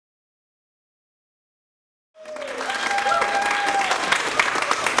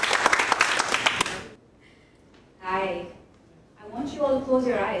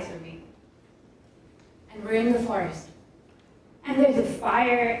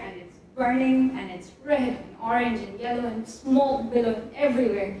burning, and it's red and orange and yellow and smoke billowing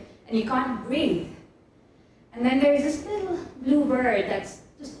everywhere, and you can't breathe. And then there's this little blue bird that's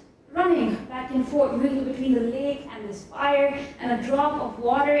just running back and forth really between the lake and this fire, and a drop of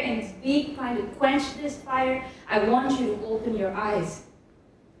water in its beak trying to quench this fire. I want you to open your eyes.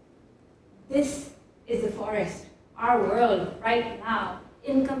 This is the forest, our world right now.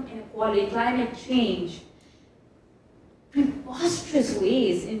 Income inequality, climate change, preposterous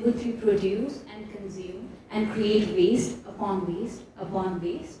ways in which we produce and consume and create waste upon waste upon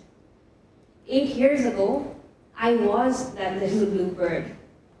waste. 8 years ago, I was that little blue bird,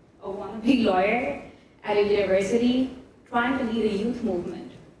 a wannabe lawyer at a university trying to lead a youth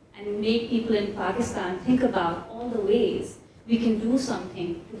movement and make people in Pakistan think about all the ways we can do something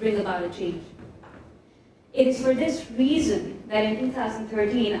to bring about a change. It is for this reason that in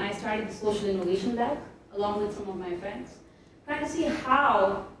 2013, I started the Social Innovation Lab, along with some of my friends, trying to see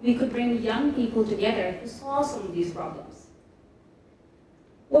how we could bring young people together to solve some of these problems.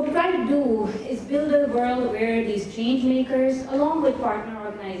 What we try to do is build a world where these change makers, along with partner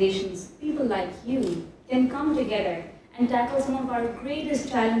organizations, people like you, can come together and tackle some of our greatest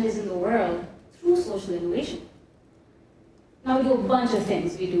challenges in the world through social innovation. Now we do a bunch of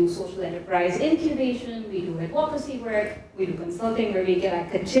things. We do social enterprise incubation, we do advocacy work, we do consulting where we get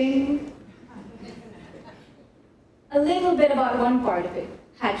a ka-ching. A little bit about one part of it,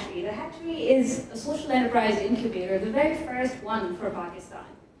 Hatchery. The Hatchery is a social enterprise incubator, the very first one for Pakistan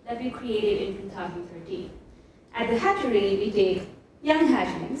that we created in 2013. At the Hatchery, we take young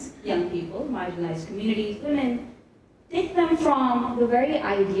hatchlings, young people, marginalized communities, women, take them from the very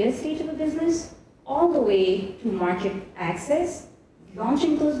idea stage of a business all the way to market access,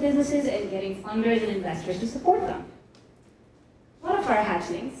 launching those businesses and getting funders and investors to support them. One of our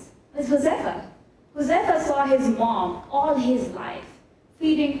hatchlings is Josefa. Josefa saw his mom all his life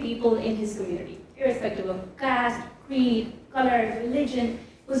feeding people in his community, irrespective of caste, creed, color, religion.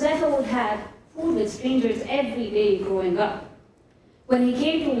 Josefa would have food with strangers every day growing up. When he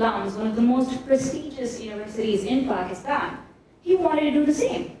came to LUMS, one of the most prestigious universities in Pakistan, he wanted to do the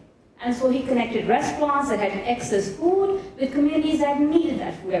same. And so he connected restaurants that had excess food with communities that needed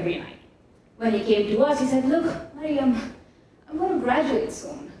that food every night. When he came to us, he said, look, Maryam, I'm going to graduate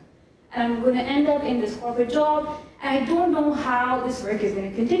soon. And I'm going to end up in this corporate job, and I don't know how this work is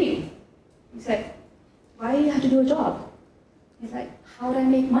going to continue. He said, why do you have to do a job? He's like, how do I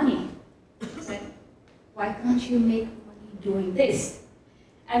make money? He said, why can't you make money doing this?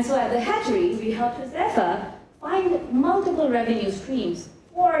 And so at the Hatchery, we helped Josefa find multiple revenue streams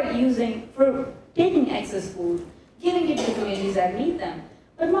for taking excess food, giving it to communities that need them,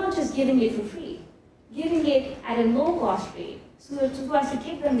 but not just giving it for free, giving it at a low-cost rate, so as to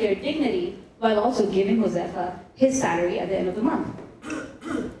give them their dignity, while also giving Josefa his salary at the end of the month.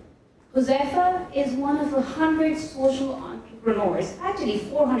 Josefa is one of 100 social entrepreneurs, actually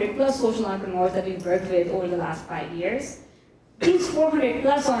 400 plus social entrepreneurs that we've worked with over the last 5 years. These 400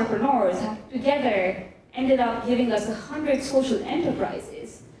 plus entrepreneurs have together ended up giving us 100 social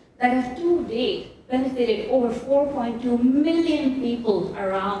enterprises that have to date benefited over 4.2 million people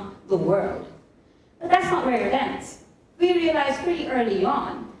around the world. But that's not where it ends. We realized pretty early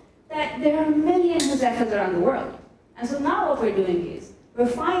on that there are a million Josefas around the world. And so now what we're doing is we're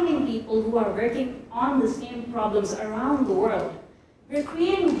finding people who are working on the same problems around the world. We're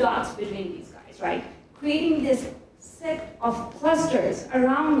creating dots between these guys, right? Creating this set of clusters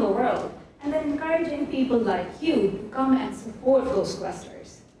around the world, and then encouraging people like you to come and support those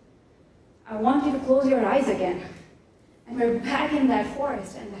clusters. I want you to close your eyes again. And we're back in that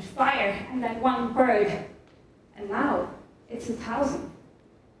forest, and that fire, and that one bird. And now, it's 1,000.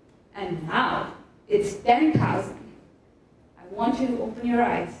 And now, it's 10,000. I want you to open your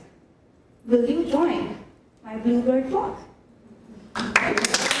eyes. Will you join my bluebird flock?